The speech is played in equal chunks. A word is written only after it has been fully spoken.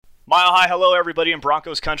Mile high hello, everybody in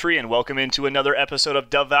Broncos country, and welcome into another episode of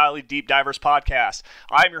Dove Valley Deep Divers Podcast.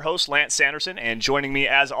 I'm your host, Lance Sanderson, and joining me,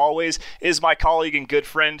 as always, is my colleague and good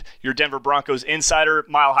friend, your Denver Broncos insider,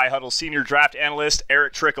 Mile High Huddle senior draft analyst,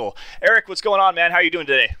 Eric Trickle. Eric, what's going on, man? How are you doing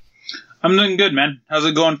today? I'm doing good, man. How's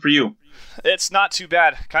it going for you? It's not too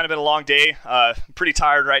bad. Kind of been a long day. Pretty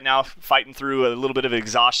tired right now, fighting through a little bit of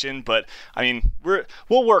exhaustion, but, I mean,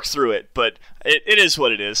 we'll work through it, but it is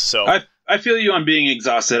what it is, so... I feel you on being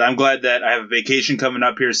exhausted. I'm glad that I have a vacation coming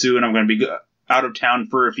up here soon. I'm going to be out of town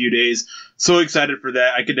for a few days. So excited for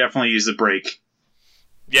that. I could definitely use a break.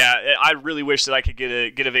 Yeah, I really wish that I could get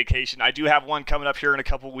a vacation. I do have one coming up here in a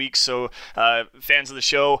couple weeks, so fans of the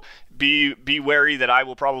show, be wary that I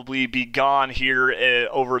will probably be gone here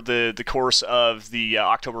over the course of the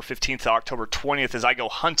October 15th to October 20th as I go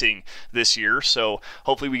hunting this year. So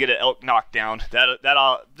hopefully we get an elk knockdown.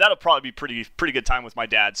 That'll probably be pretty good time with my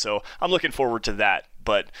dad. So I'm looking forward to that.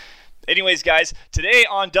 But anyways, guys, today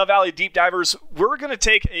on Dove Valley Deep Divers, we're going to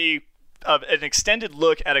take an extended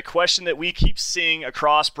look at a question that we keep seeing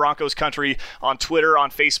across Broncos country on Twitter,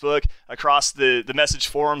 on Facebook, across the message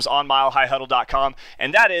forums on milehighhuddle.com,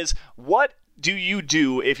 and that is, what do you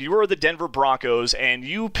do if you are the Denver Broncos and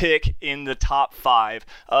you pick in the top 5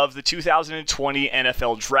 of the 2020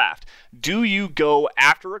 NFL Draft? Do you go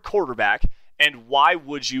after a quarterback, and why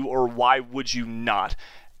would you or why would you not?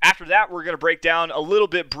 After that, we're going to break down a little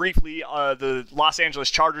bit briefly the Los Angeles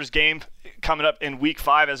Chargers game coming up in Week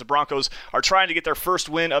 5 as the Broncos are trying to get their first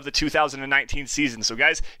win of the 2019 season. So,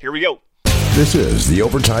 guys, here we go. This is the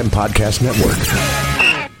Overtime Podcast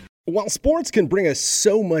Network. While sports can bring us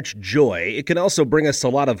so much joy, it can also bring us a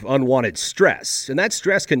lot of unwanted stress. And that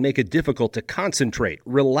stress can make it difficult to concentrate,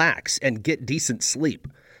 relax, and get decent sleep.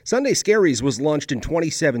 Sunday Scaries was launched in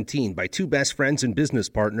 2017 by two best friends and business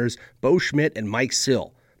partners, Bo Schmidt and Mike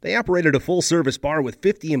Sill. They operated a full-service bar with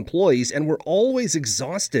 50 employees and were always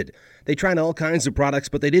exhausted. They tried all kinds of products,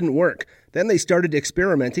 but they didn't work. Then they started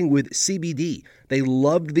experimenting with CBD. They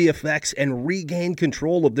loved the effects and regained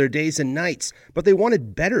control of their days and nights, but they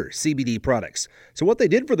wanted better CBD products. So what they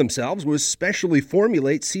did for themselves was specially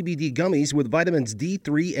formulate CBD gummies with vitamins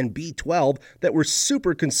D3 and B12 that were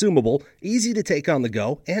super consumable, easy to take on the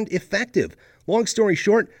go, and effective. Long story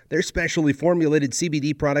short, their specially formulated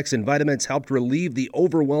CBD products and vitamins helped relieve the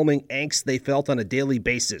overwhelming angst they felt on a daily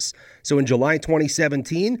basis. So in July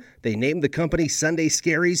 2017, they named the company Sunday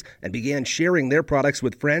Scaries and began sharing their products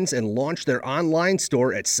with friends and launched their online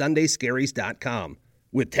store at sundayscaries.com.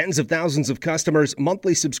 With tens of thousands of customers,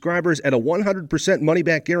 monthly subscribers, and a 100%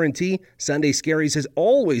 money-back guarantee, Sunday Scaries has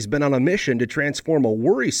always been on a mission to transform a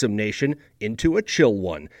worrisome nation into a chill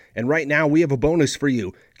one. And right now, we have a bonus for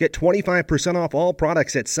you. Get 25% off all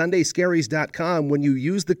products at sundayscaries.com when you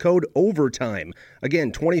use the code OVERTIME.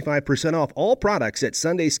 Again, 25% off all products at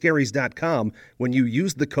sundayscaries.com when you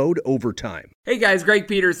use the code OVERTIME. Hey guys, Greg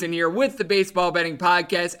Peterson here with the Baseball Betting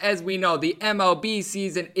Podcast. As we know, the MLB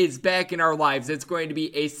season is back in our lives. It's going to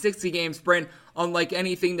be a 60-game sprint unlike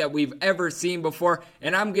anything that we've ever seen before,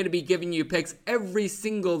 and I'm going to be giving you picks every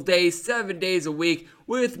single day, 7 days a week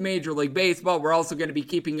with Major League Baseball. We're also going to be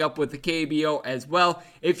keeping up with the KBO as well.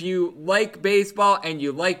 If you like baseball and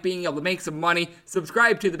you like being able to make some money,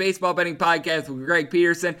 subscribe to the Baseball Betting Podcast with Greg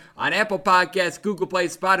Peterson on Apple Podcasts, Google Play,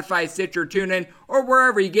 Spotify, Stitcher, TuneIn, or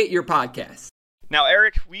wherever you get your podcasts. Now,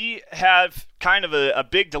 Eric, we have kind of a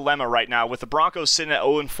big dilemma right now with the Broncos sitting at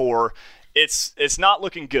 0-4. It's not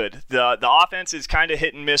looking good. The offense is kind of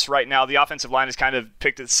hit and miss right now. The offensive line has kind of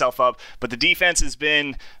picked itself up, but the defense has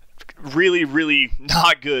been really, really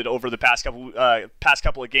not good over the past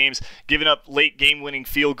couple of games, giving up late game-winning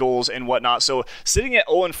field goals and whatnot. So sitting at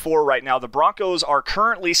 0-4 right now, the Broncos are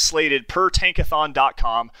currently slated per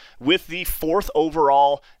Tankathon.com with the 4th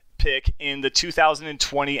overall pick in the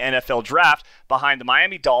 2020 NFL Draft behind the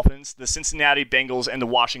Miami Dolphins, the Cincinnati Bengals, and the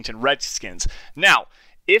Washington Redskins. Now,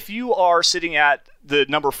 if you are sitting at the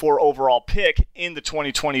number 4 overall pick in the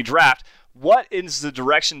 2020 draft, what is the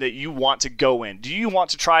direction that you want to go in? Do you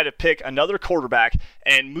want to try to pick another quarterback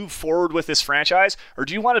and move forward with this franchise, or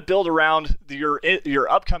do you want to build around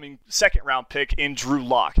your upcoming second-round pick in Drew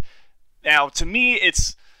Lock? Now, to me,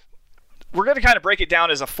 we're going to kind of break it down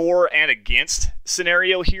as a for and against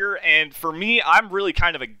scenario here, and for me, I'm really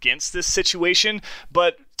kind of against this situation,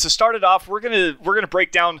 but to start it off, we're going to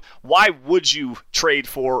break down why would you trade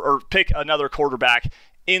for or pick another quarterback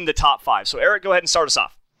in the top 5. So Eric, go ahead and start us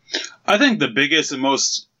off. I think the biggest and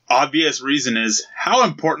most obvious reason is how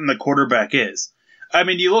important the quarterback is. I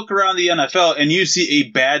mean, you look around the NFL and you see a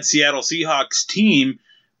bad Seattle Seahawks team,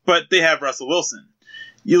 but they have Russell Wilson.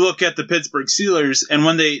 You look at the Pittsburgh Steelers, and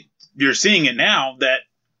you're seeing it now that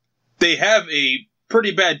they have a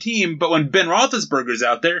pretty bad team, but when Ben Roethlisberger's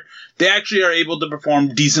out there, they actually are able to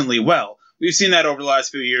perform decently well. We've seen that over the last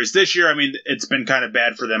few years. This year, I mean, it's been kind of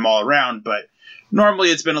bad for them all around, but normally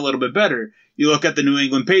it's been a little bit better. You look at the New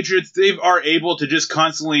England Patriots, they are able to just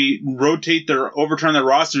constantly overturn their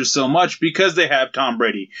rosters so much because they have Tom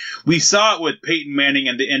Brady. We saw it with Peyton Manning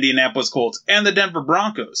and the Indianapolis Colts and the Denver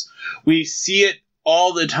Broncos. We see it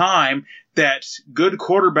all the time that good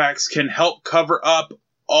quarterbacks can help cover up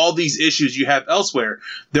all these issues you have elsewhere.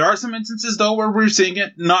 There are some instances, though, where we're seeing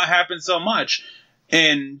it not happen so much.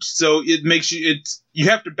 And so it makes you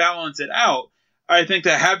have to balance it out. I think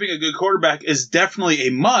that having a good quarterback is definitely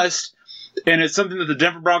a must, and it's something that the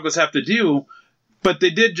Denver Broncos have to do, but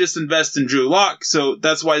they did just invest in Drew Lock, so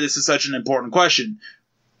that's why this is such an important question.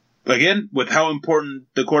 Again, with how important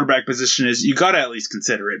the quarterback position is, you got to at least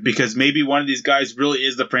consider it, because maybe one of these guys really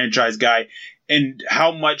is the franchise guy, and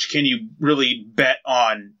how much can you really bet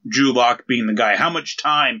on Drew Lock being the guy? How much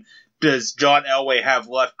time does John Elway have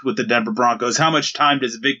left with the Denver Broncos? How much time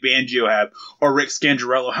does Vic Fangio have, or Rick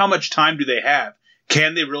Scangarello? How much time do they have?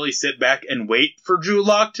 Can they really sit back and wait for Drew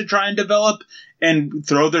Lock to try and develop and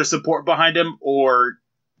throw their support behind him, or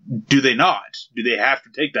do they not? Do they have to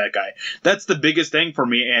take that guy? That's the biggest thing for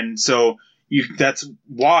me, and so that's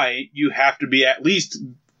why you have to be at least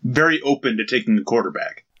very open to taking a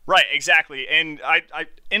quarterback. Right, exactly. And I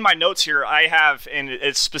in my notes here, I have, and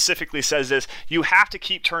it specifically says this, you have to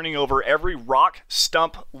keep turning over every rock,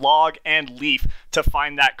 stump, log, and leaf to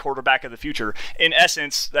find that quarterback of the future. In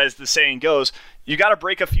essence, as the saying goes, you got to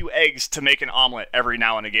break a few eggs to make an omelet every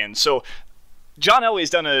now and again. So John Elway's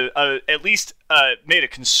done at least made a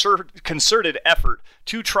concerted effort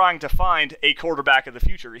to trying to find a quarterback of the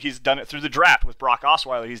future. He's done it through the draft with Brock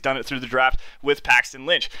Osweiler. He's done it through the draft with Paxton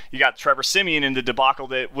Lynch. You got Trevor Siemian in the debacle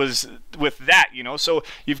that was with that, So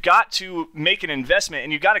you've got to make an investment,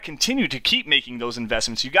 and you've got to continue to keep making those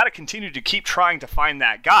investments. You've got to continue to keep trying to find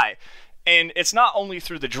that guy. And it's not only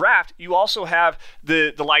through the draft, you also have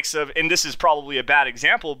the likes of, and this is probably a bad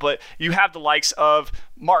example, but you have the likes of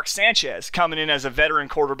Mark Sanchez coming in as a veteran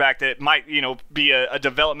quarterback that might, be a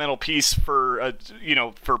developmental piece for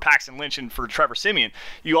Paxton Lynch and for Trevor Siemian.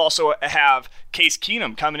 You also have Case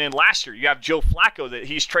Keenum coming in last year. You have Joe Flacco that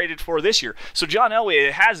he's traded for this year. So John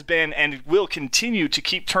Elway has been and will continue to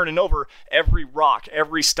keep turning over every rock,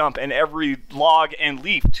 every stump, and every log and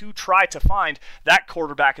leaf to try to find that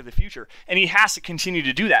quarterback of the future. And he has to continue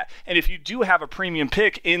to do that. And if you do have a premium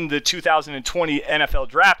pick in the 2020 NFL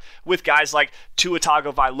draft with guys like Tua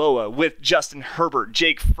Tagovailoa, with Justin Herbert,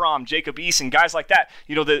 Jake Fromm, Jacob Eason, guys like that,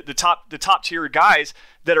 the top tier guys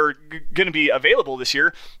that are going to be available this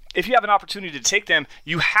year, if you have an opportunity to take them,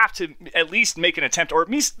 you have to at least make an attempt, or at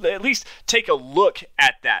least take a look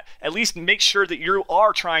at that. At least make sure that you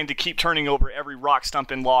are trying to keep turning over every rock,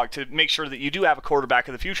 stump, and log to make sure that you do have a quarterback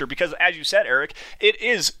of the future. Because as you said, Eric, it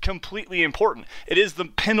is completely important. It is the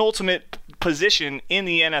penultimate position in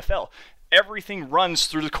the NFL. Everything runs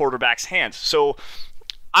through the quarterback's hands. So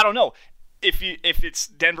I don't know. If it's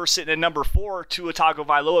Denver sitting at number 4, Tua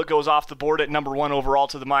Tagovailoa goes off the board at number 1 overall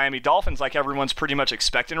to the Miami Dolphins, like everyone's pretty much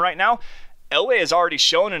expecting right now. Elway has already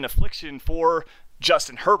shown an affliction for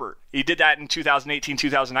Justin Herbert. He did that in 2018,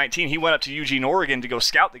 2019. He went up to Eugene, Oregon to go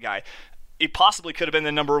scout the guy. He possibly could have been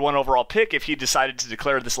the number 1 overall pick if he decided to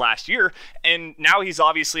declare this last year, and now he's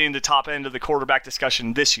obviously in the top end of the quarterback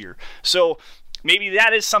discussion this year. So maybe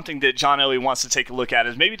that is something that John Elway wants to take a look at,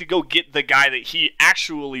 is maybe to go get the guy that he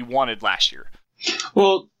actually wanted last year.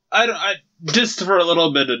 Well, I just for a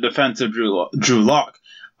little bit of defense of Drew Lock,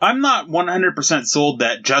 I'm not 100% sold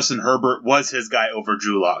that Justin Herbert was his guy over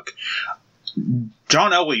Drew Lock.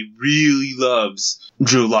 John Elway really loves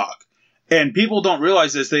Drew Lock. And people don't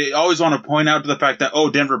realize this. They always want to point out to the fact that,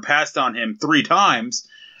 Denver passed on him 3 times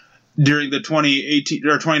during the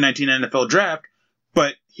 2019 NFL draft,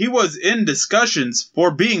 but he was in discussions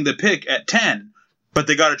for being the pick at 10, but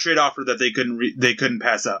they got a trade offer that they couldn't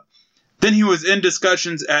pass up. Then he was in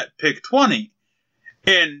discussions at pick 20,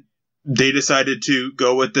 and they decided to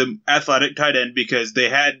go with the athletic tight end because they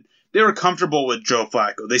were comfortable with Joe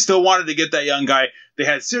Flacco. They still wanted to get that young guy. They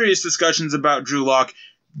had serious discussions about Drew Lock.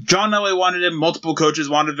 John Elway wanted him. Multiple coaches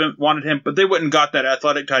wanted him, but they went and got that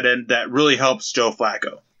athletic tight end that really helps Joe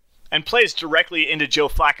Flacco. And plays directly into Joe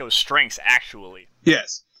Flacco's strengths, actually.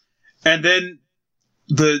 Yes. And then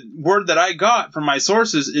the word that I got from my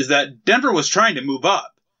sources is that Denver was trying to move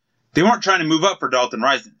up. They weren't trying to move up for Dalton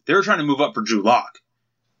Risner. They were trying to move up for Drew Lock.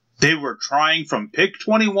 They were trying from pick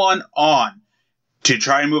 21 on to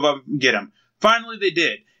try and move up and get him. Finally, they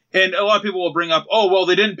did. And a lot of people will bring up, oh, well,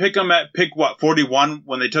 they didn't pick him at pick, 41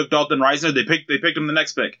 when they took Dalton Reisner. They picked him the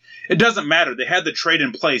next pick. It doesn't matter. They had the trade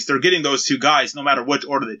in place. They're getting those two guys no matter which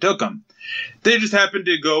order they took them. They just happened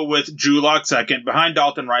to go with Drew Lock second behind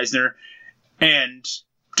Dalton Reisner and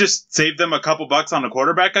just save them a couple bucks on a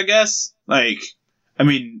quarterback, I guess. Like, I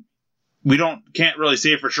mean, we can't really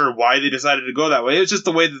say for sure why they decided to go that way. It was just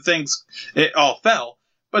the way that it all fell.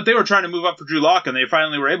 But they were trying to move up for Drew Lock, and they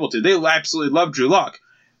finally were able to. They absolutely love Drew Lock.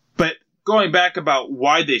 But going back about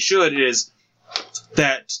why they should is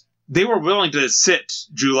that they were willing to sit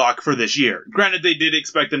Drew Lock for this year. Granted, they did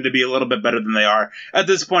expect them to be a little bit better than they are. At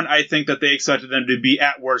this point, I think that they expected them to be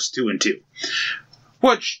at worst 2-2.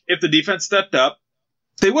 Which, if the defense stepped up,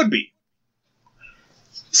 they would be.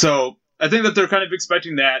 So, I think that they're kind of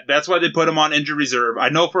expecting that. That's why they put him on injury reserve. I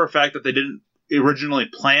know for a fact that they didn't originally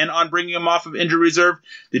plan on bringing him off of injury reserve.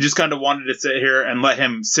 They just kind of wanted to sit here and let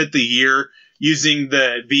him sit the year using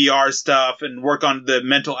the VR stuff and work on the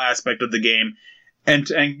mental aspect of the game and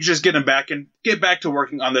just get back to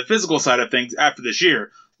working on the physical side of things after this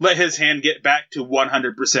year. Let his hand get back to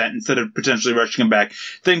 100% instead of potentially rushing him back.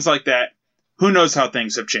 Things like that. Who knows how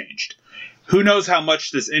things have changed? Who knows how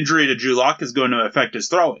much this injury to Drew Lock is going to affect his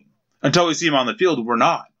throwing? Until we see him on the field, we're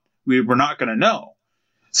not. We're not going to know.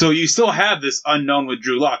 So you still have this unknown with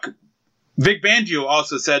Drew Lock. Vic Fangio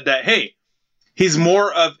also said that, hey, he's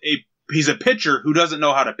a pitcher who doesn't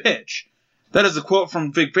know how to pitch. That is a quote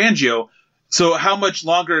from Vic Fangio. So how much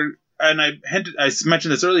longer, and I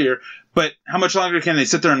mentioned this earlier, but how much longer can they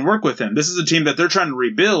sit there and work with him? This is a team that they're trying to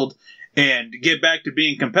rebuild and get back to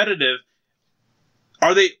being competitive.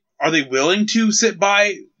 Are they willing to sit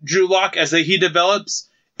by Drew Lock as he develops?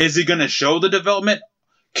 Is he going to show the development?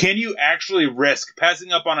 Can you actually risk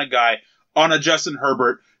passing up on a guy, on a Justin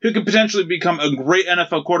Herbert, who could potentially become a great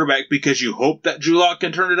NFL quarterback because you hope that Drew Lock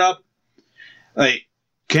can turn it up? Like,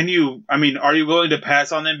 are you willing to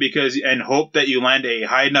pass on them and hope that you land a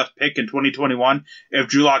high enough pick in 2021 if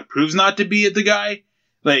Drew Lock proves not to be the guy?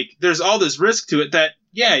 Like, there's all this risk to it that,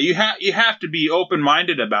 yeah, you have to be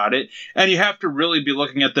open-minded about it, and you have to really be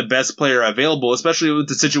looking at the best player available, especially with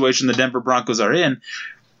the situation the Denver Broncos are in.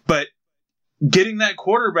 But getting that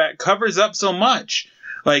quarterback covers up so much.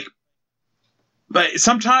 But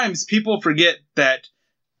sometimes people forget that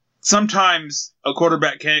sometimes a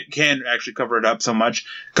quarterback can actually cover up so much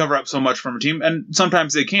from a team, and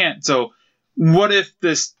sometimes they can't. So what if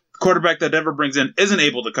this quarterback that Denver brings in isn't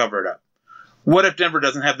able to cover it up? What if Denver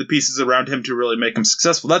doesn't have the pieces around him to really make him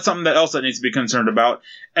successful? That's something else that needs to be concerned about,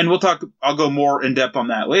 and I'll go more in depth on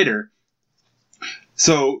that later.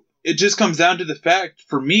 So it just comes down to the fact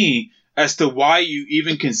for me as to why you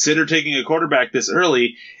even consider taking a quarterback this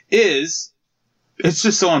early is it's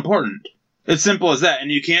just so important. It's simple as that,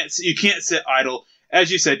 and you can't sit idle.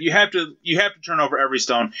 As you said, you have to turn over every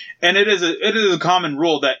stone, and it is a common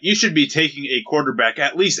rule that you should be taking a quarterback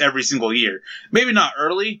at least every single year. Maybe not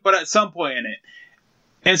early, but at some point in it.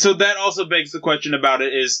 And so that also begs the question about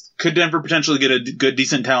it is, could Denver potentially get a good,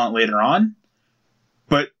 decent talent later on?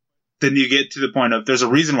 But then you get to the point of there's a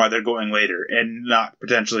reason why they're going later and not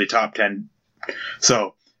potentially top 10.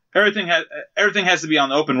 So everything has to be on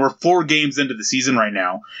the open. We're 4 games into the season right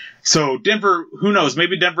now. So Denver, who knows?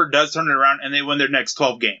 Maybe Denver does turn it around and they win their next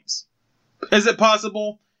 12 games. Is it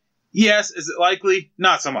possible? Yes. Is it likely?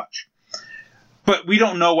 Not so much. But we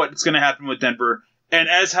don't know what's going to happen with Denver. And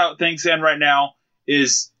as how things stand right now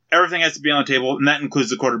is everything has to be on the table, and that includes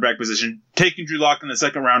the quarterback position. Taking Drew Lock in the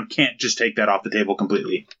second round can't just take that off the table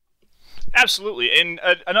completely. Absolutely. And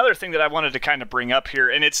another thing that I wanted to kind of bring up here,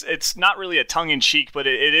 and it's not really a tongue-in-cheek, but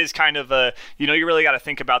it is kind of a, you really got to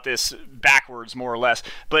think about this backwards more or less.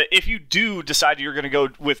 But if you do decide you're going to go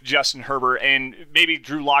with Justin Herbert, and maybe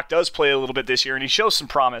Drew Lock does play a little bit this year and he shows some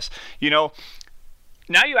promise,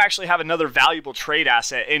 now you actually have another valuable trade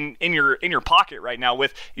asset in your pocket right now.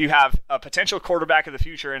 With you have a potential quarterback of the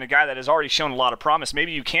future and a guy that has already shown a lot of promise.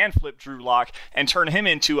 Maybe you can flip Drew Lock and turn him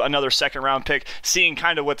into another second round pick, seeing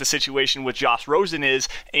kind of what the situation with Josh Rosen is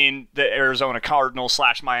in the Arizona Cardinals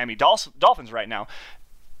 / Miami Dolphins right now.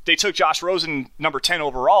 They took Josh Rosen number 10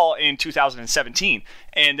 overall in 2017,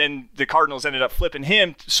 and then the Cardinals ended up flipping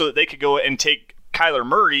him so that they could go and take Kyler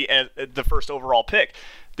Murray as the first overall pick.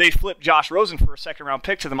 They flipped Josh Rosen for a second-round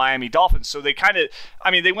pick to the Miami Dolphins. So they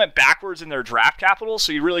they went backwards in their draft capital,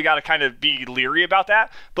 so you really got to kind of be leery about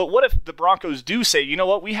that. But what if the Broncos do say, you know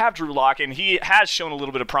what, we have Drew Lock, and he has shown a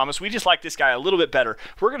little bit of promise. We just like this guy a little bit better.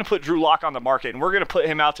 We're going to put Drew Lock on the market, and we're going to put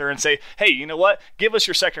him out there and say, hey, you know what, give us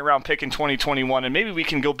your second-round pick in 2021, and maybe we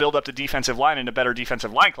can go build up the defensive line in a better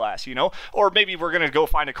defensive line class, Or maybe we're going to go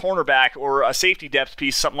find a cornerback or a safety depth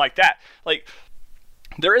piece, something like that.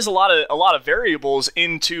 there is a lot of variables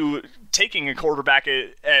into taking a quarterback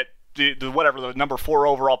at the number 4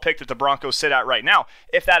 overall pick that the Broncos sit at right now.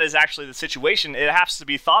 If that is actually the situation, it has to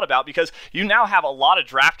be thought about because you now have a lot of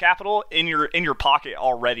draft capital in your pocket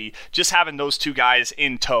already, just having those two guys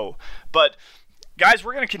in tow. But guys,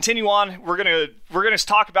 we're going to continue on. We're going to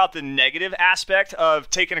talk about the negative aspect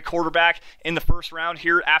of taking a quarterback in the first round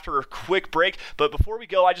here after a quick break. But before we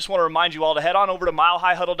go, I just want to remind you all to head on over to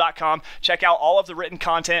milehighhuddle.com. Check out all of the written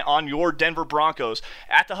content on your Denver Broncos.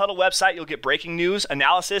 At the Huddle website, you'll get breaking news,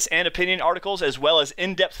 analysis, and opinion articles, as well as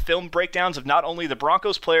in-depth film breakdowns of not only the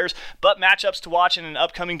Broncos players, but matchups to watch in an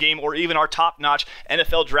upcoming game or even our top-notch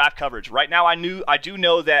NFL draft coverage. Right now, I do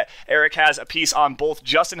know that Eric has a piece on both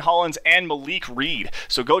Justin Hollins and Malik Reed.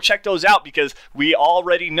 So go check those out because we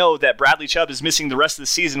already know that Bradley Chubb is missing the rest of the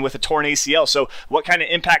season with a torn ACL. So what kind of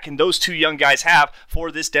impact can those two young guys have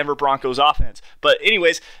for this Denver Broncos offense? But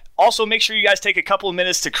anyways, also, make sure you guys take a couple of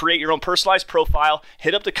minutes to create your own personalized profile.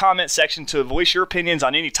 Hit up the comment section to voice your opinions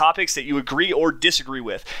on any topics that you agree or disagree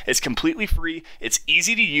with. It's completely free, it's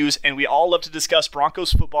easy to use, and we all love to discuss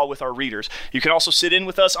Broncos football with our readers. You can also sit in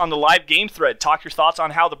with us on the live game thread, talk your thoughts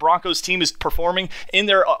on how the Broncos team is performing in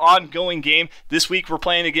their ongoing game. This week we're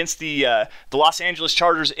playing against the Los Angeles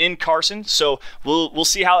Chargers in Carson, so we'll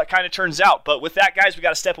see how it kind of turns out. But with that, guys, we got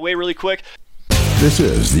to step away really quick. This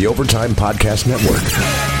is the Overtime Podcast Network.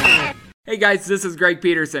 Hey guys, this is Greg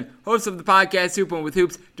Peterson, host of the podcast Hoopin' with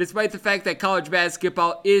Hoops. Despite the fact that college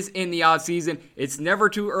basketball is in the off-season, it's never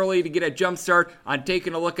too early to get a jump start on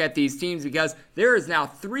taking a look at these teams because there is now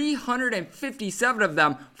 357 of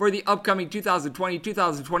them for the upcoming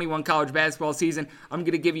 2020-2021 college basketball season. I'm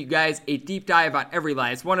going to give you guys a deep dive on every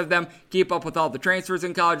last one of them, keep up with all the transfers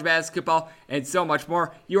in college basketball, and so much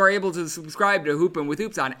more. You are able to subscribe to Hoopin' with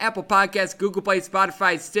Hoops on Apple Podcasts, Google Play,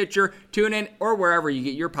 Spotify, Stitcher, TuneIn, or wherever you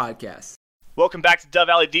get your podcasts. Welcome back to Dove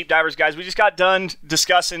Valley Deep Divers, guys. We just got done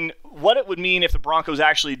discussing what it would mean if the Broncos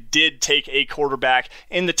actually did take a quarterback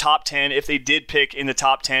in the top 10, if they did pick in the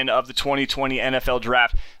top 10 of the 2020 NFL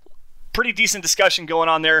Draft. Pretty decent discussion going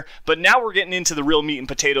on there, but now we're getting into the real meat and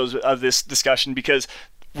potatoes of this discussion because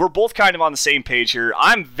we're both kind of on the same page here.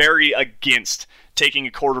 I'm very against taking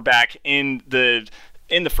a quarterback in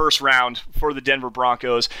the first round for the Denver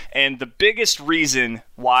Broncos, and the biggest reason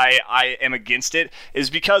why I am against it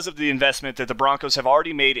is because of the investment that the Broncos have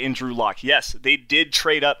already made in Drew Lock. Yes, they did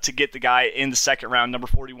trade up to get the guy in the second round, number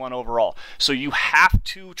 41 overall. So you have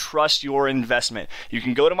to trust your investment. You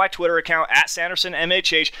can go to my Twitter account at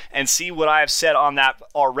SandersonMHH and see what I have said on that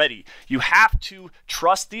already. You have to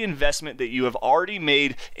trust the investment that you have already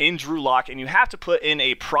made in Drew Lock, and you have to put in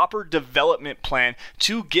a proper development plan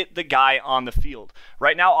to get the guy on the field.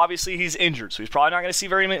 Right now, obviously, he's injured, so he's probably not going to see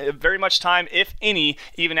very much time, if any,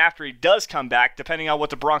 even after he does come back, depending on what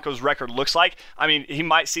the Broncos' record looks like. I mean, he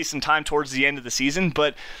might see some time towards the end of the season,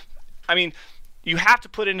 but, I mean, you have to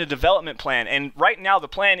put in a development plan, and right now the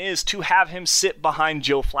plan is to have him sit behind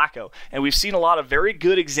Joe Flacco. And we've seen a lot of very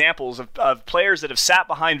good examples of players that have sat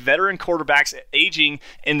behind veteran quarterbacks aging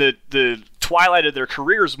in the twilight of their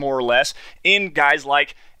careers, more or less, in guys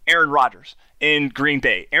like Aaron Rodgers in Green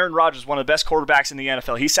Bay. Aaron Rodgers is one of the best quarterbacks in the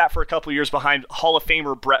NFL. He sat for a couple of years behind Hall of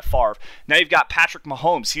Famer Brett Favre. Now you've got Patrick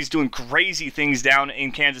Mahomes. He's doing crazy things down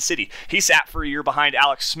in Kansas City. He sat for a year behind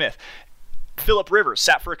Alex Smith. Phillip Rivers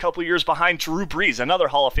sat for a couple of years behind Drew Brees, another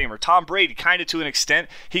Hall of Famer. Tom Brady, kind of to an extent.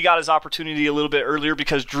 He got his opportunity a little bit earlier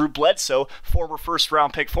because Drew Bledsoe, former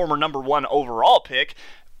first-round pick, former number 1 overall pick,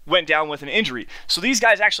 went down with an injury. So these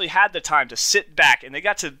guys actually had the time to sit back, and they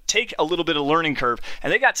got to take a little bit of learning curve,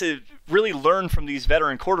 and they got to really learn from these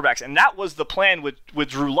veteran quarterbacks. And that was the plan with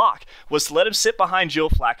Drew Lock, was to let him sit behind Joe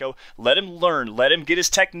Flacco, let him learn, let him get his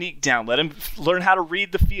technique down, let him learn how to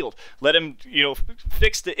read the field, let him,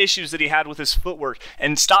 fix the issues that he had with his footwork,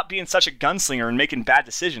 and stop being such a gunslinger and making bad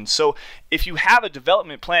decisions. So if you have a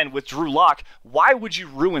development plan with Drew Lock, why would you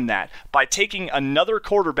ruin that by taking another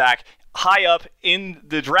quarterback high up in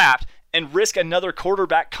the draft and risk another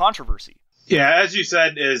quarterback controversy? Yeah, as you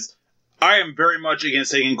said, I am very much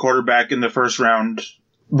against taking quarterback in the first round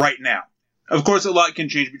right now. Of course, a lot can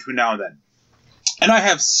change between now and then. And I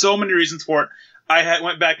have so many reasons for it. I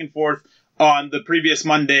went back and forth on the previous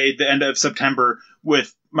Monday, the end of September,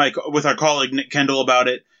 with our colleague Nick Kendall about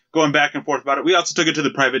it, going back and forth about it. We also took it to the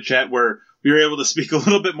private chat where we were able to speak a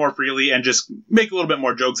little bit more freely and just make a little bit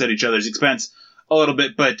more jokes at each other's expense a little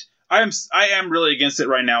bit. But I am really against it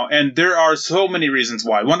right now, and there are so many reasons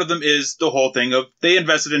why. One of them is the whole thing of they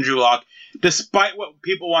invested in Drew Lock. despite what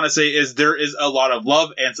people want to say is there is a lot of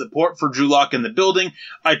love and support for Drew Lock in the building.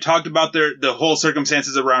 I talked about the whole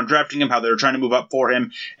circumstances around drafting him, how they were trying to move up for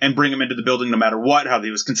him and bring him into the building no matter what, how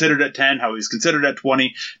he was considered at 10, how he was considered at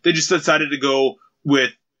 20. They just decided to go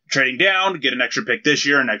with trading down, get an extra pick this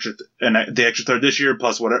year, and the extra third this year,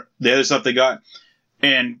 plus what the other stuff they got.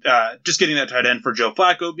 And just getting that tight end for Joe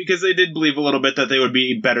Flacco because they did believe a little bit that they would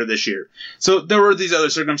be better this year. So there were these other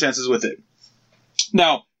circumstances with it.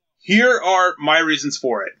 Now, here are my reasons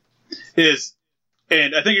for it.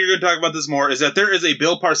 And I think you're going to talk about this more, is that there is a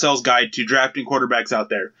Bill Parcells guide to drafting quarterbacks out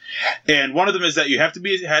there. And one of them is that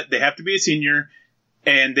they have to be a senior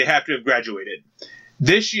and they have to have graduated.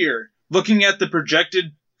 This year, looking at the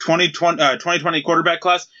projected 2020 quarterback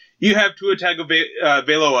class, you have Tua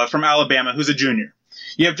Tagovailoa from Alabama, who's a junior.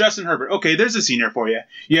 You have Justin Herbert. Okay, there's a senior for you.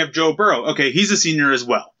 You have Joe Burrow. Okay, he's a senior as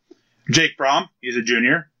well. Jake Fromm, he's a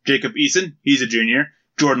junior. Jacob Eason, he's a junior.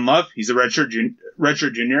 Jordan Love, he's a redshirt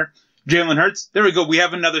junior. Jalen Hurts, there we go. We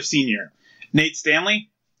have another senior. Nate Stanley,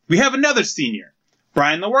 we have another senior.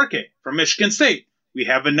 Brian Lewerke from Michigan State, we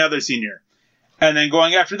have another senior. And then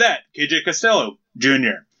going after that, KJ Costello,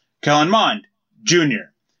 junior. Kellen Mond,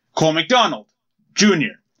 junior. Cole McDonald,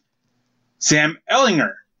 junior. Sam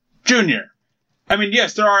Ellinger, junior. I mean,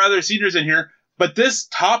 yes, there are other seniors in here, but this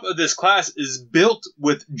top of this class is built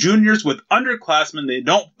with juniors, with underclassmen. They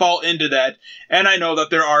don't fall into that. And I know that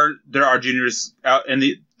there are juniors out, and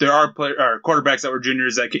there are quarterbacks that were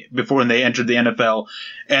juniors before when they entered the NFL,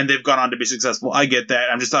 and they've gone on to be successful. I get that.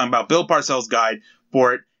 I'm just talking about Bill Parcells' guide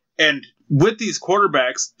for it. And with these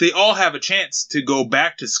quarterbacks, they all have a chance to go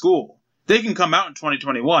back to school. They can come out in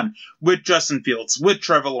 2021 with Justin Fields, with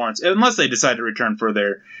Trevor Lawrence, unless they decide to return for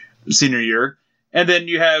their senior year. And then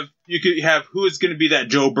you could have who is going to be that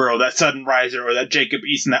Joe Burrow, that sudden riser, or that Jacob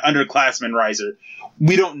Eason, that underclassman riser.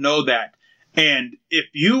 We don't know that. And if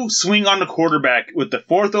you swing on the quarterback with the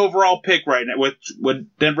 4th overall pick right now, with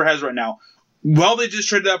what Denver has right now, well, they just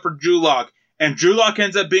traded out for Drew Lock, and Drew Lock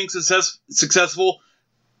ends up being successful,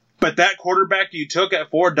 but that quarterback you took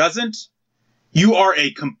at 4 doesn't, you are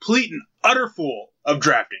a complete and utter fool of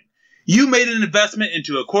drafting. You made an investment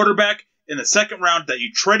into a quarterback in the 2nd round that you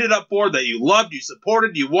traded up for, that you loved, you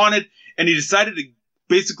supported, you wanted, and you decided to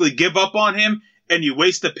basically give up on him, and you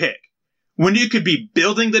waste a pick when you could be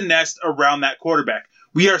building the nest around that quarterback.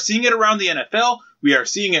 We are seeing it around the NFL. We are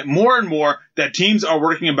seeing it more and more that teams are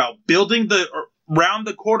working about building around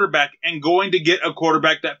the quarterback and going to get a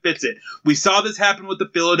quarterback that fits it. We saw this happen with the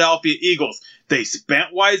Philadelphia Eagles. They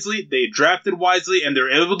spent wisely, they drafted wisely, and they were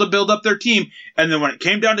able to build up their team. And then when it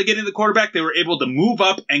came down to getting the quarterback, they were able to move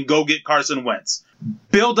up and go get Carson Wentz.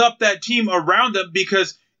 Build up that team around them,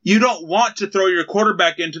 because you don't want to throw your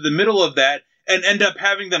quarterback into the middle of that and end up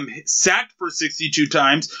having them sacked for 62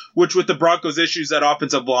 times, which with the Broncos' issues at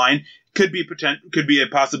offensive line could be a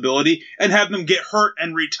possibility, and have them get hurt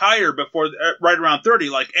and retire before right around 30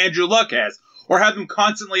 like Andrew Luck has, or have them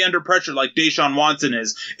constantly under pressure like Deshaun Watson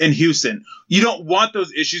is in Houston. You don't want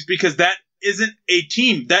those issues, because that isn't a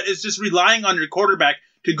team. That is just relying on your quarterback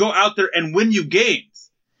to go out there and win you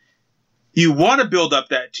games. You want to build up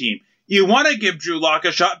that team. You want to give Drew Lock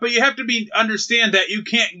a shot, but you have to understand that you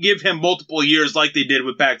can't give him multiple years like they did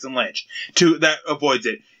with Paxton Lynch. That avoids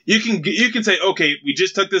it. You can say, okay, we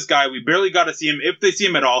just took this guy. We barely got to see him, if they see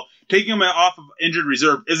him at all. Taking him off of injured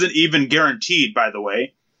reserve isn't even guaranteed, by the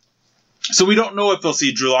way. So we don't know if they'll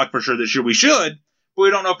see Drew Lock for sure this year. We should, but we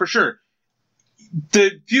don't know for sure.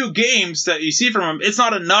 The few games that you see from him, it's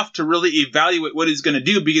not enough to really evaluate what he's going to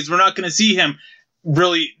do, because we're not going to see him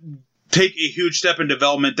really take a huge step in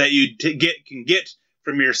development that you can get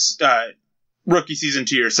from your rookie season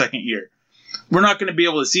to your 2nd year. We're not going to be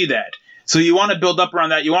able to see that. So you want to build up around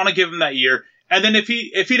that. You want to give him that year. And then if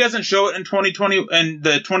he doesn't show it in 2020 and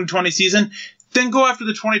the 2020 season, then go after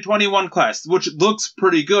the 2021 class, which looks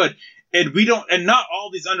pretty good. And not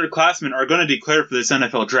all these underclassmen are going to declare for this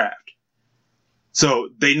NFL draft. So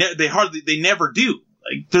they never do.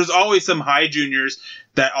 Like, there's always some high juniors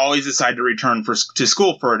that always decide to return to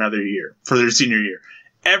school for another year, for their senior year.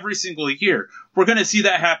 Every single year. We're going to see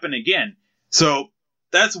that happen again. So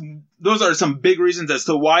those are some big reasons as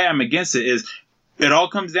to why I'm against it. It all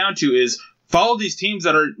comes down to is follow these teams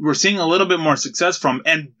that we're seeing a little bit more success from,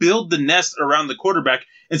 and build the nest around the quarterback,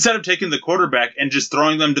 instead of taking the quarterback and just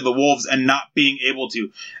throwing them to the wolves and not being able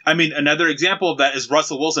to. I mean, another example of that is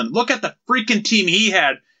Russell Wilson. Look at the freaking team he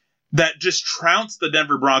had that just trounced the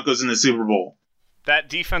Denver Broncos in the Super Bowl. That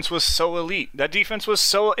defense was so elite. That defense was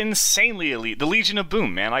so insanely elite. The Legion of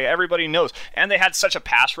Boom, man. Like, everybody knows. And they had such a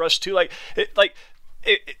pass rush, too.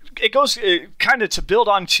 It goes kind of to build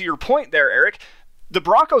on to your point there, Eric. the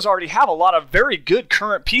Broncos already have a lot of very good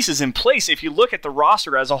current pieces in place. If you look at the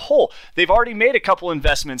roster as a whole, they've already made a couple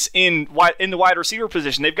investments in the wide receiver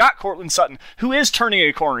position. They've got Courtland Sutton, who is turning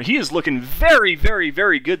a corner. He is looking very, very,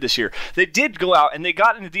 very good this year. They did go out and they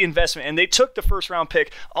got into the investment, and they took the first-round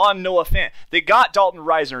pick on Noah Fant. They got Dalton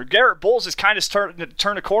Reisner. Garrett Bowles is kind of starting to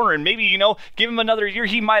turn a corner, and maybe, give him another year,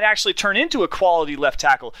 he might actually turn into a quality left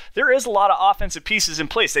tackle. There is a lot of offensive pieces in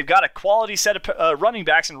place. They've got a quality set of running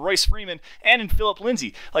backs in Royce Freeman and in Phillip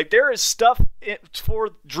Lindsay. Like, there is stuff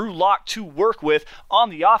for Drew Lock to work with on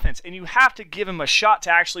the offense, and you have to give him a shot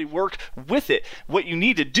to actually work with it. What you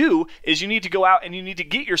need to do is you need to go out and you need to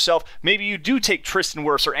get yourself, maybe you do take Tristan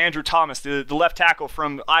Wirfs or Andrew Thomas, the left tackle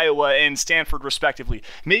from Iowa and Stanford respectively.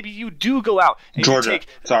 Maybe you do go out and Georgia.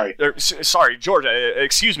 Georgia,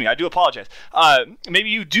 excuse me, I do apologize. Maybe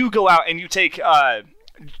you do go out and you take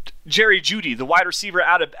Jerry Jeudy, the wide receiver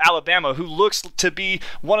out of Alabama, who looks to be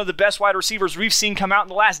one of the best wide receivers we've seen come out in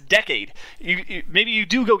the last decade. Maybe you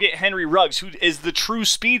do go get Henry Ruggs, who is the true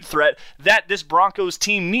speed threat that this Broncos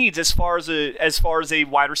team needs as far as a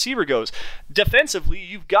wide receiver goes. Defensively,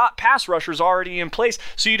 you've got pass rushers already in place,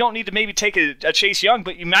 so you don't need to maybe take a Chase Young,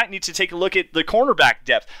 but you might need to take a look at the cornerback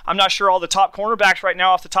depth. I'm not sure all the top cornerbacks right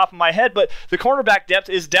now off the top of my head, but the cornerback depth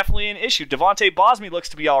is definitely an issue. Devontae Bosme looks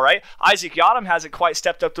to be all right. Isaac Yiadom hasn't quite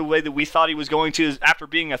stepped up the way that we thought he was going to after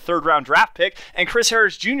being a third-round draft pick, and Chris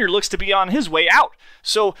Harris Jr. looks to be on his way out.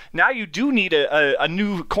 So now you do need a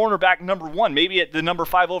new cornerback number one. Maybe at the number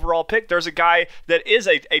 5 overall pick, there's a guy that is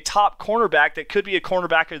a top cornerback that could be a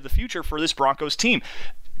cornerback of the future for this Broncos team.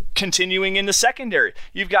 Continuing in the secondary,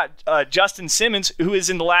 you've got Justin Simmons, who is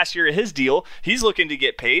in the last year of his deal. He's looking to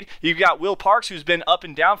get paid. You've got Will Parks, who's been up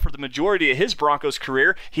and down for the majority of his Broncos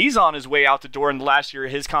career. He's on his way out the door in the last year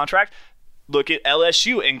of his contract. Look at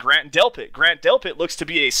LSU and Grant Delpit. Grant Delpit looks to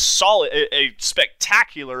be a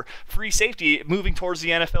spectacular free safety moving towards the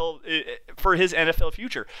NFL for his NFL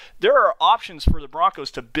future. There are options for the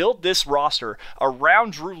Broncos to build this roster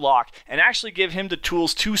around Drew Lock and actually give him the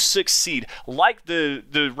tools to succeed, like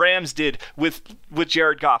the Rams did with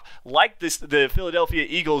Jared Goff, like the Philadelphia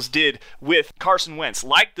Eagles did with Carson Wentz,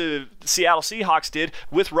 like the Seattle Seahawks did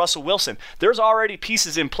with Russell Wilson. There's already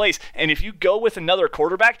pieces in place, and if you go with another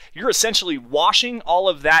quarterback, you're essentially washing all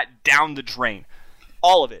of that down the drain.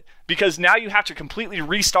 All of it. Because now you have to completely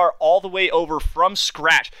restart all the way over from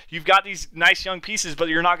scratch. You've got these nice young pieces, but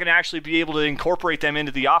you're not going to actually be able to incorporate them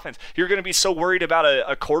into the offense. You're going to be so worried about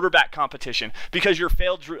a quarterback competition because your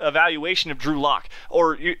failed evaluation of Drew Lock.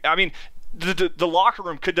 The locker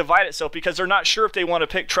room could divide itself because they're not sure if they want to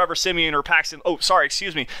pick Trevor Siemian or Paxton.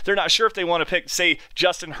 They're not sure if they want to pick, say,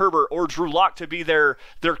 Justin Herbert or Drew Lock to be their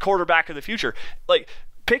quarterback of the future. Like,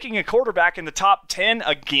 picking a quarterback in the top 10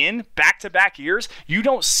 again, back-to-back years, you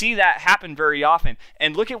don't see that happen very often.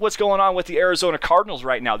 And look at what's going on with the Arizona Cardinals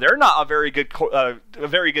right now. They're not a very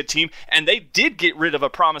good team, and they did get rid of a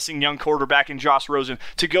promising young quarterback in Josh Rosen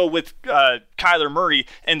to go with Kyler Murray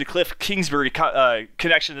and the Cliff Kingsbury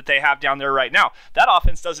connection that they have down there right now. That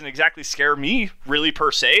offense doesn't exactly scare me, really,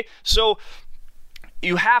 per se. So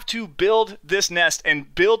you have to build this nest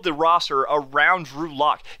and build the roster around Drew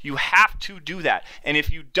Lock. You have to do that. And if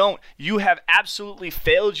you don't, you have absolutely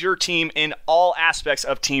failed your team in all aspects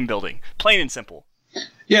of team building. Plain and simple.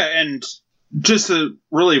 Yeah, and just to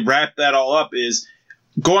really wrap that all up is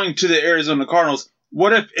going to the Arizona Cardinals,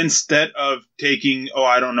 what if instead of taking,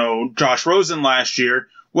 Josh Rosen last year,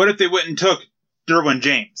 what if they went and took Derwin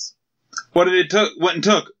James? What if they went and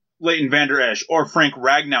took Leighton Vander Esch or Frank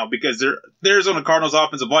Ragnow, because the Arizona Cardinals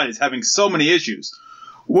offensive line is having so many issues?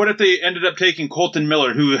 What if they ended up taking Colton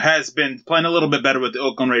Miller, who has been playing a little bit better with the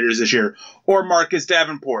Oakland Raiders this year, or Marcus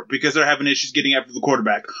Davenport, because they're having issues getting after the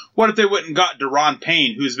quarterback? What if they went and got Daron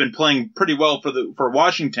Payne, who's been playing pretty well for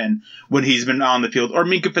Washington when he's been on the field, or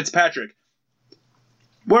Minkah Fitzpatrick?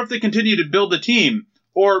 What if they continue to build the team?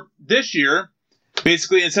 Or this year,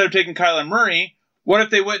 basically, instead of taking Kyler Murray, what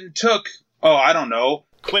if they went and took,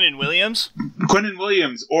 Quinnen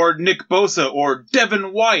Williams, or Nick Bosa, or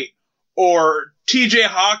Devin White, or TJ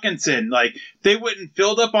Hawkinson? Like, they went and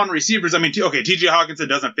filled up on receivers. I mean, TJ Hawkinson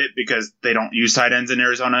doesn't fit because they don't use tight ends in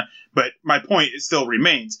Arizona, but my point still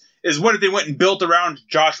remains, is what if they went and built around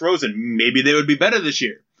Josh Rosen? Maybe they would be better this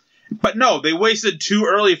year. But no, they wasted 2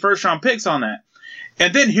 early first-round picks on that.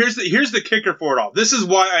 And then here's the kicker for it all. This is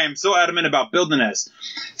why I am so adamant about building a nest.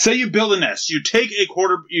 Say you build a nest. You take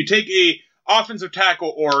a offensive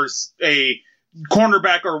tackle or a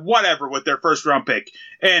cornerback or whatever with their first round pick,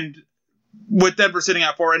 and with Denver sitting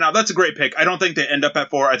at 4 right now, that's a great pick. I don't think they end up at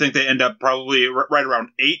 4. I think they end up probably right around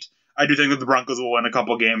 8. I do think that the Broncos will win a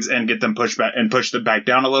couple games and get them pushed back and push them back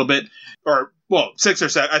down a little bit. Or, well, 6 or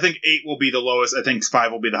 7. I think 8 will be the lowest. I think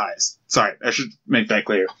 5 will be the highest. Sorry, I should make that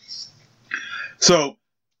clear. So,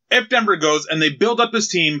 if Denver goes and they build up this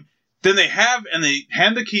team, then they hand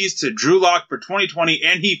the keys to Drew Lock for 2020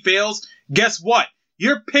 and he fails, guess what?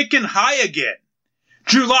 You're picking high again.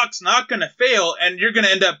 Drew Lock's not going to fail and you're going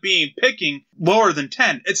to end up picking lower than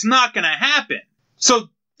 10. It's not going to happen. So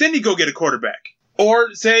then you go get a quarterback.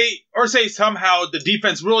 Or say somehow the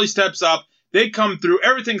defense really steps up, they come through,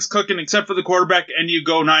 everything's cooking except for the quarterback and you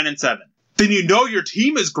go 9-7. Then you know your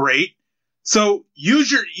team is great. So use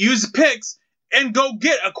the picks and go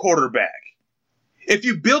get a quarterback. If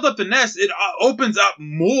you build up the nest, it opens up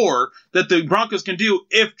more that the Broncos can do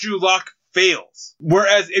if Drew Lock fails.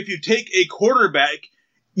 Whereas if you take a quarterback,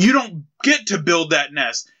 you don't get to build that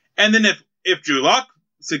nest. And then if Drew Lock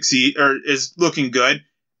succeed or is looking good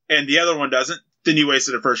and the other one doesn't, then you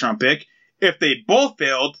wasted a first round pick. If they both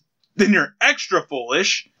failed, then you're extra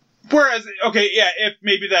foolish. Whereas, okay, yeah, if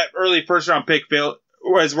maybe that early first round pick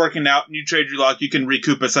was working out and you trade Drew Lock, you can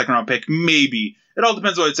recoup a second round pick. Maybe. It all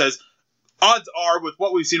depends on what it says. Odds are, with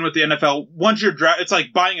what we've seen with the NFL, once you're it's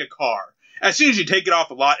like buying a car. As soon as you take it off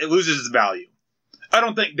the lot, it loses its value. I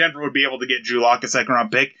don't think Denver would be able to get Drew Lock a second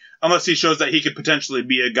round pick unless he shows that he could potentially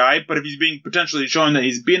be a guy. But if he's being potentially showing that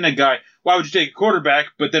he's being a guy, why would you take a quarterback?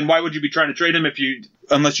 But then why would you be trying to trade him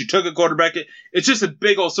unless you took a quarterback? It's just a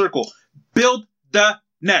big old circle. Build the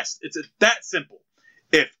nest. It's that simple.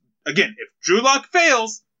 If Drew Lock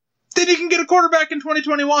fails, then you can get a quarterback in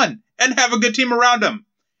 2021 and have a good team around him.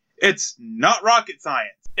 It's not rocket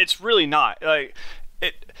science. It's really not.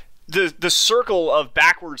 The circle of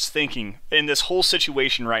backwards thinking in this whole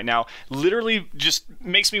situation right now literally just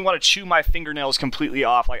makes me want to chew my fingernails completely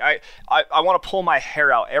off. Like I want to pull my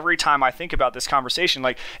hair out every time I think about this conversation.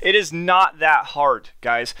 Like, it is not that hard,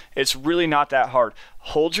 guys. It's really not that hard.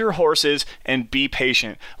 Hold your horses and be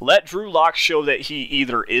patient. Let Drew Lock show that he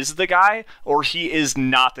either is the guy or he is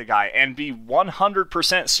not the guy, and be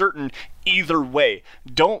 100% certain either way.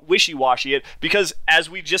 Don't wishy-washy it, because as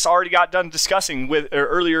we just already got done discussing with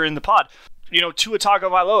earlier in the pod, Tua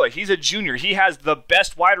Tagovailoa, he's a junior. He has the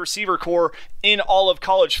best wide receiver core in all of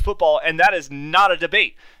college football, and that is not a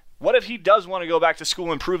debate. What if he does want to go back to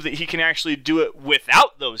school and prove that he can actually do it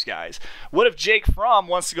without those guys? What if Jake Fromm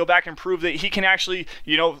wants to go back and prove that he can actually,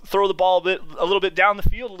 throw the ball a little bit down the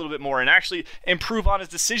field a little bit more and actually improve on his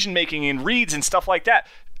decision-making and reads and stuff like that?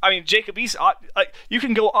 I mean, Jacob East, you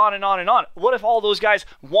can go on and on and on. What if all those guys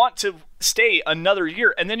want to stay another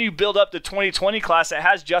year, and then you build up the 2020 class that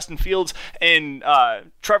has Justin Fields and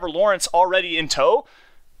Trevor Lawrence already in tow?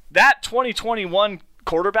 That 2021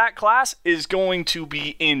 quarterback class is going to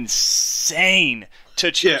be insane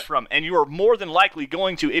to choose from, and you are more than likely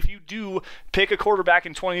going to, if you do pick a quarterback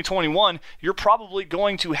in 2021, you're probably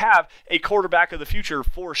going to have a quarterback of the future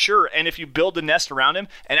for sure. And if you build the nest around him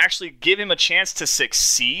and actually give him a chance to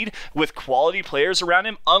succeed with quality players around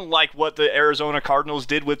him, unlike what the Arizona Cardinals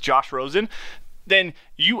did with Josh Rosen, then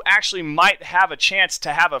you actually might have a chance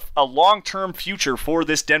to have a long-term future for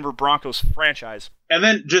this Denver Broncos franchise. And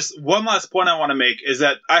then just one last point I want to make is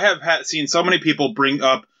that I have seen so many people bring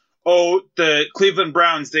up, the Cleveland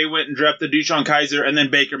Browns, they went and drafted DeShone Kizer and then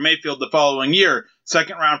Baker Mayfield the following year,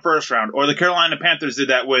 second round, first round. Or the Carolina Panthers did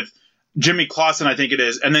that with Jimmy Clausen, I think it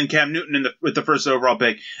is, and then Cam Newton with the first overall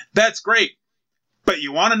pick. That's great. But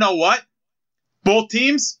you want to know what? Both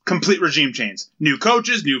teams, complete regime change. New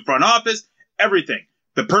coaches, new front office, everything.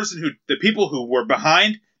 The people who were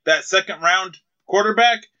behind that second round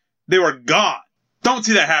quarterback, they were gone. Don't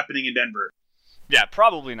see that happening in Denver. Yeah,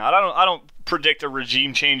 probably not. I don't predict a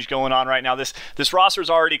regime change going on right now. This roster is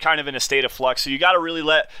already kind of in a state of flux, so you got to really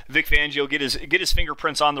let Vic Fangio get his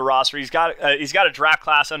fingerprints on the roster. He's got a draft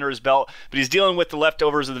class under his belt, but he's dealing with the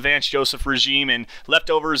leftovers of the Vance Joseph regime and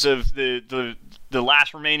leftovers of the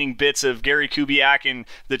last remaining bits of Gary Kubiak and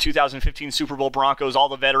the 2015 Super Bowl Broncos, all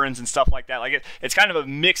the veterans and stuff like that. Like it's kind of a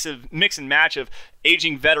mix and match of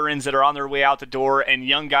aging veterans that are on their way out the door and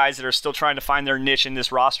young guys that are still trying to find their niche in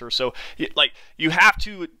this roster. So you have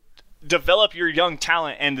to develop your young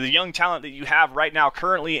talent, and the young talent that you have right now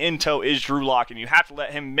currently in tow is Drew Lock, and you have to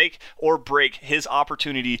let him make or break his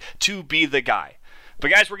opportunity to be the guy. But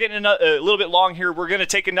guys, we're getting a little bit long here. We're going to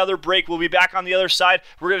take another break. We'll be back on the other side.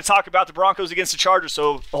 We're going to talk about the Broncos against the Chargers,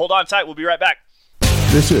 so hold on tight. We'll be right back.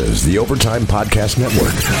 This is the Overtime Podcast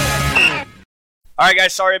Network. All right,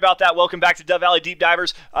 guys, sorry about that. Welcome back to Dove Valley Deep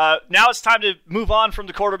Divers. Now it's time to move on from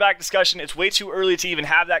the quarterback discussion. It's way too early to even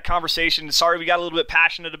have that conversation. Sorry we got a little bit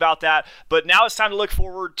passionate about that, but now it's time to look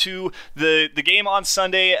forward to the game on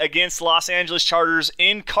Sunday against the Los Angeles Chargers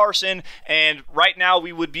in Carson, and right now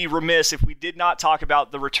we would be remiss if we did not talk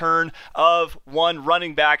about the return of one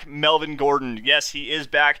running back, Melvin Gordon. Yes, he is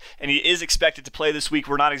back, and he is expected to play this week.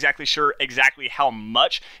 We're not exactly sure exactly how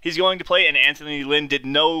much he's going to play, and Anthony Lynn did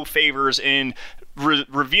no favors in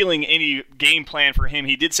revealing any game plan for him.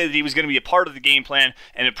 He did say that he was going to be a part of the game plan,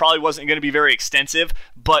 and it probably wasn't going to be very extensive,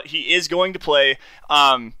 but he is going to play.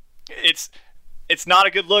 It's not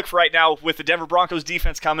a good look for right now with the Denver Broncos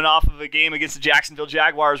defense coming off of a game against the Jacksonville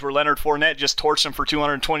Jaguars where Leonard Fournette just torched them for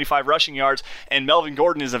 225 rushing yards, and Melvin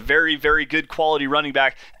Gordon is a very, very good quality running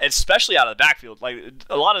back, especially out of the backfield. Like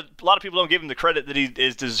a lot of people don't give him the credit that he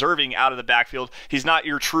is deserving out of the backfield. He's not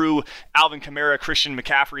your true Alvin Kamara, Christian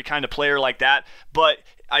McCaffrey kind of player like that, but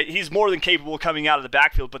he's more than capable coming out of the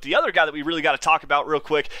backfield. But the other guy that we really got to talk about real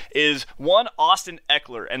quick is one Austin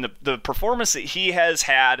Eckler and the performance that he has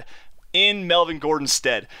had in Melvin Gordon's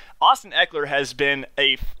stead. Austin Eckler has been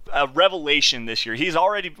a revelation this year. He's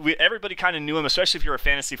already, everybody kind of knew him, especially if you're a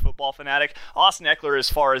fantasy football fanatic. Austin Eckler, as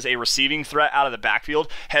far as a receiving threat out of the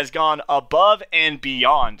backfield, has gone above and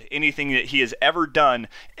beyond anything that he has ever done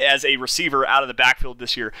as a receiver out of the backfield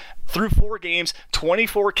this year. Through 4 games,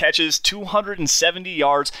 24 catches, 270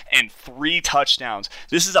 yards, and 3 touchdowns.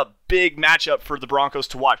 This is a big matchup for the Broncos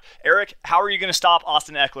to watch. Eric, how are you going to stop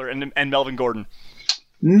Austin Eckler and Melvin Gordon?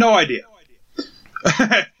 No idea.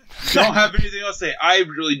 Don't have anything else to say. I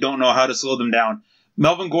really don't know how to slow them down.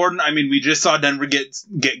 Melvin Gordon, I mean, we just saw Denver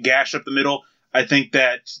get gashed up the middle. I think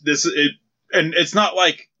that and it's not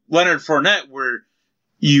like Leonard Fournette where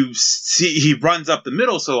you see he runs up the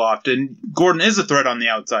middle so often. Gordon is a threat on the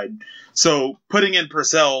outside. So putting in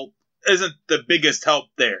Purcell isn't the biggest help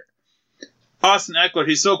there. Austin Eckler,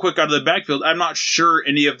 he's so quick out of the backfield, I'm not sure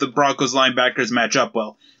any of the Broncos linebackers match up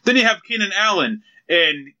well. Then you have Keenan Allen,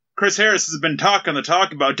 and Chris Harris has been talking the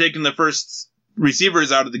talk about taking the first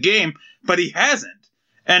receivers out of the game, but he hasn't.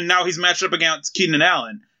 And now he's matched up against Keenan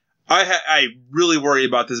Allen. I really worry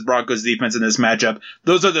about this Broncos defense in this matchup.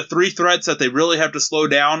 Those are the 3 threats that they really have to slow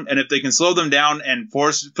down, and if they can slow them down and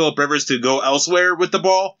force Phillip Rivers to go elsewhere with the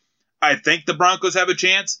ball, I think the Broncos have a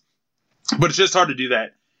chance, but it's just hard to do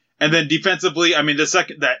that. And then defensively, I mean,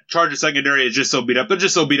 that Chargers secondary is just so beat up. They're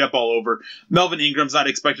just so beat up all over. Melvin Ingram's not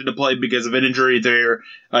expected to play because of an injury there.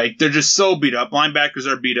 They're just so beat up. Linebackers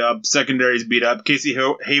are beat up. Secondary's beat up. Casey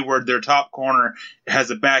Hayward, their top corner,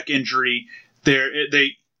 has a back injury.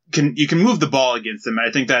 You can move the ball against them. And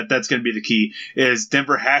I think that's going to be the key. Is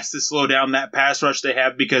Denver has to slow down that pass rush they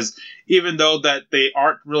have, because even though that they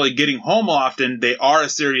aren't really getting home often, they are a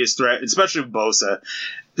serious threat, especially with Bosa.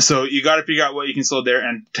 So you got to figure out what you can slow there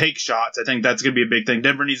and take shots. I think that's going to be a big thing.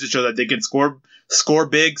 Denver needs to show that they can score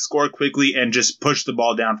big, score quickly, and just push the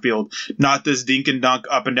ball downfield. Not this dink and dunk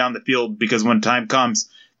up and down the field, because when time comes,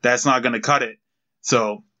 that's not going to cut it.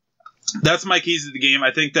 So that's my keys to the game.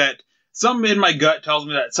 I think that something in my gut tells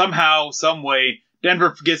me that somehow, some way,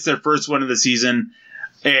 Denver gets their first win of the season,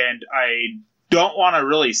 and I don't want to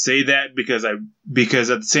really say that because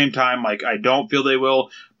at the same time, I don't feel they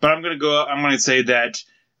will. But I'm going to say that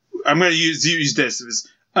I'm going to use this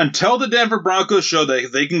until the Denver Broncos show that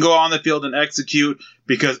they can go on the field and execute,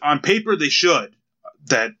 because on paper they should.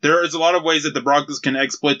 That there is a lot of ways that the Broncos can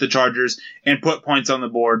exploit the Chargers and put points on the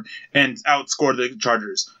board and outscore the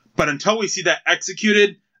Chargers. But until we see that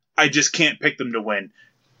executed, I just can't pick them to win.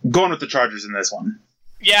 I'm going with the Chargers in this one.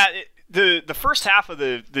 Yeah, the first half of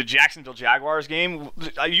the Jacksonville Jaguars game,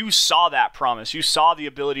 you saw that promise. You saw the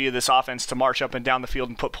ability of this offense to march up and down the field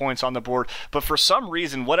and put points on the board. But for some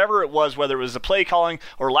reason, whatever it was, whether it was the play calling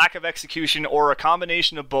or lack of execution or a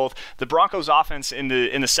combination of both, the Broncos offense in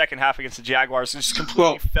the second half against the Jaguars just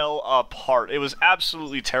completely fell apart. It was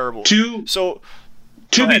absolutely terrible. To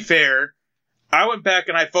be fair, I went back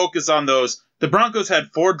and I focused on those. The Broncos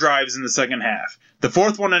had 4 drives in the second half. The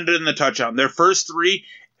 4th one ended in the touchdown. Their first 3,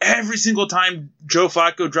 every single time Joe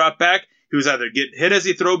Flacco dropped back, he was either get hit as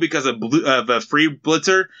he threw because of a free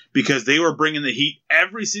blitzer, because they were bringing the heat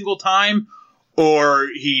every single time, or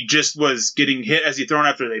he just was getting hit as he thrown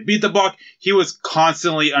after they beat the block. He was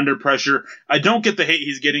constantly under pressure. I don't get the hate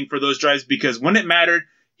he's getting for those drives, because when it mattered,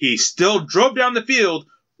 he still drove down the field,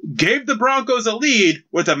 gave the Broncos a lead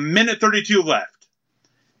with 1:32 left.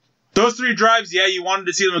 Those 3 drives, yeah, you wanted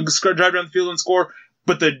to see them drive down the field and score,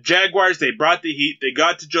 but the Jaguars, they brought the heat, they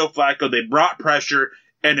got to Joe Flacco, they brought pressure,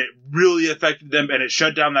 and it really affected them, and it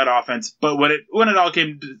shut down that offense. But when it all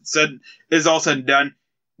is all said and done,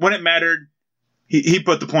 when it mattered, he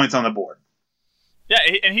put the points on the board. Yeah,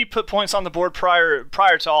 and he put points on the board prior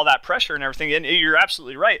to all that pressure and everything, and you're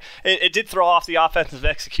absolutely right. It did throw off the offensive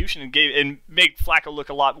execution and made Flacco look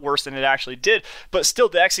a lot worse than it actually did, but still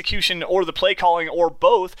the execution or the play calling or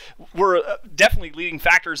both were definitely leading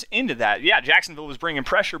factors into that. Yeah, Jacksonville was bringing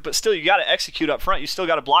pressure, but still you got to execute up front. You still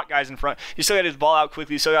got to block guys in front. You still got to get the ball out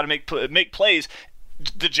quickly. You still got to make plays.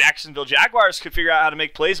 The Jacksonville Jaguars could figure out how to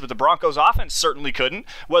make plays, but the Broncos offense certainly couldn't,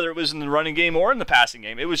 whether it was in the running game or in the passing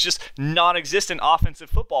game. It was just non-existent offensive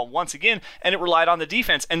football once again, and it relied on the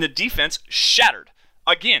defense, and the defense shattered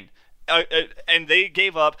again. And they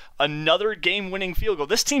gave up another game-winning field goal.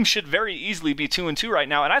 This team should very easily be 2-2 right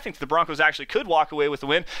now, and I think the Broncos actually could walk away with the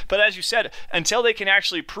win. But as you said, until they can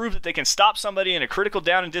actually prove that they can stop somebody in a critical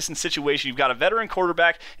down and distance situation, you've got a veteran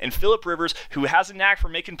quarterback in Phillip Rivers who has a knack for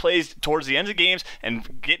making plays towards the end of games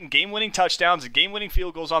and getting game-winning touchdowns and game-winning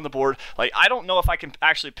field goals on the board. Like, I don't know if I can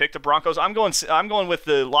actually pick the Broncos. I'm going with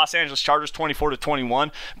the Los Angeles Chargers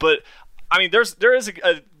 24-21. But I mean, there is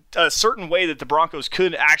a certain way that the Broncos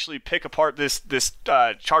could actually pick apart this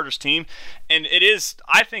Chargers team, and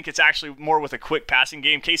I think it's actually more with a quick passing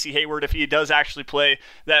game. Casey Hayward, if he does actually play,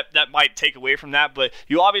 that might take away from that, but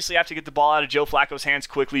you obviously have to get the ball out of Joe Flacco's hands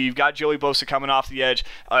quickly. You've got Joey Bosa coming off the edge,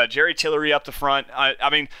 Jerry Tillery up the front. I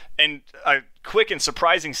mean, and a quick and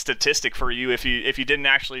surprising statistic for you if you didn't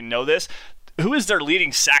actually know this: who is their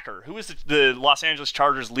leading sacker? Who is the Los Angeles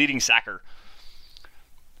Chargers' leading sacker?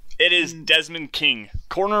 It is Desmond King,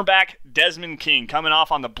 cornerback Desmond King, coming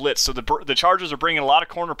off on the blitz. So the Chargers are bringing a lot of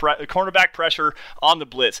cornerback pressure on the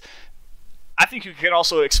blitz. I think you can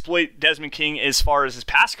also exploit Desmond King as far as his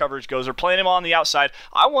pass coverage goes, or playing him on the outside.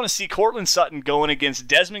 I want to see Courtland Sutton going against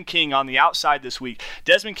Desmond King on the outside this week.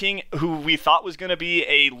 Desmond King, who we thought was going to be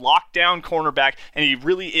a lockdown cornerback, and he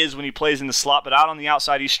really is when he plays in the slot, but out on the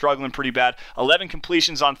outside he's struggling pretty bad. 11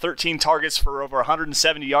 completions on 13 targets for over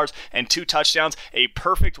 170 yards and 2 touchdowns, a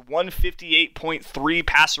perfect 158.3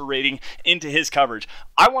 passer rating into his coverage.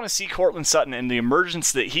 I want to see Courtland Sutton and the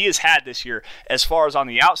emergence that he has had this year as far as on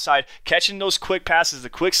the outside, catching those quick passes, the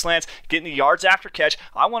quick slants, getting the yards after catch.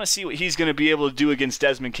 I want to see what he's going to be able to do against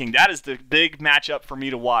Desmond King. That is the big matchup for me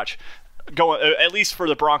to watch, at least for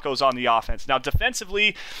the Broncos on the offense. Now,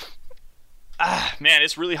 defensively, man,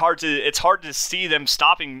 it's really hard to see them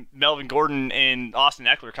stopping Melvin Gordon and Austin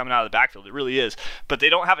Eckler coming out of the backfield. It really is. But they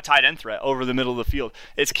don't have a tight end threat over the middle of the field.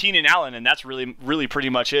 It's Keenan Allen, and that's really, really pretty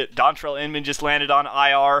much it. Dontrell Inman just landed on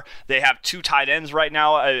IR. They have 2 tight ends right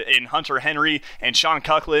now in Hunter Henry and Sean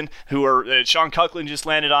Cucklin, Sean Cucklin just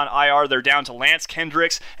landed on IR. They're down to Lance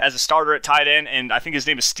Kendricks as a starter at tight end, and I think his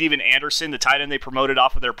name is Steven Anderson, the tight end they promoted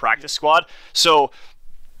off of their practice squad. So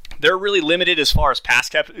they're really limited as far as pass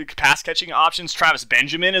catching options. Travis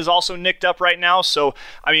Benjamin is also nicked up right now. So,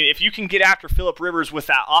 I mean, if you can get after Phillip Rivers with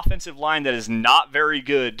that offensive line that is not very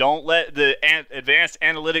good, don't let the advanced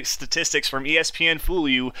analytics statistics from ESPN fool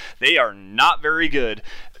you. They are not very good.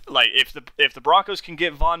 Like, if the Broncos can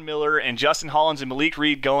get Von Miller and Justin Hollins and Malik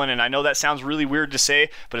Reed going, and I know that sounds really weird to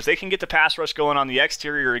say, but if they can get the pass rush going on the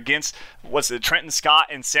exterior against Trenton Scott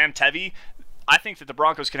and Sam Tevy, I think that the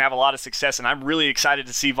Broncos can have a lot of success, and I'm really excited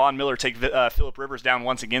to see Von Miller take Phillip Rivers down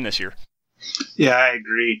once again this year. Yeah, I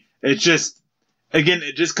agree. It just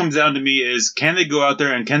comes down to me is, can they go out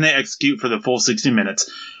there and can they execute for the full 60 minutes?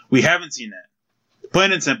 We haven't seen that.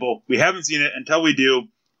 Plain and simple, we haven't seen it. Until we do,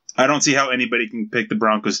 I don't see how anybody can pick the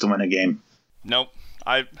Broncos to win a game. Nope,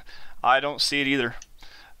 I don't see it either.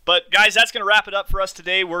 But guys, that's going to wrap it up for us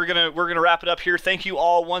today. We're gonna wrap it up here. Thank you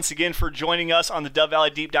all once again for joining us on the Dove Valley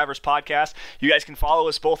Deep Divers podcast. You guys can follow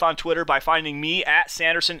us both on Twitter by finding me at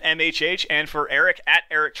SandersonMHH and for Eric at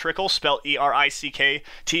Eric Trickle, spelled ERICKTRICKEL.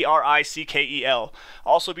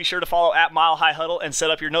 Also, be sure to follow at Mile High Huddle and set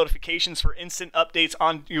up your notifications for instant updates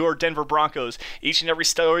on your Denver Broncos. Each and every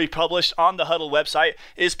story published on the Huddle website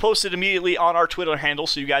is posted immediately on our Twitter handle,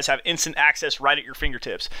 so you guys have instant access right at your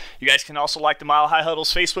fingertips. You guys can also like the Mile High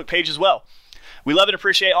Huddle's Facebook page as well. We love and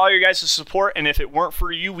appreciate all your guys' support, and if it weren't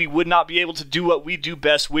for you, we would not be able to do what we do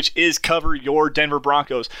best, which is cover your Denver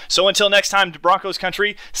Broncos. So until next time, Broncos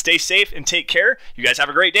country, stay safe and take care. You guys have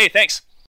a great day. Thanks.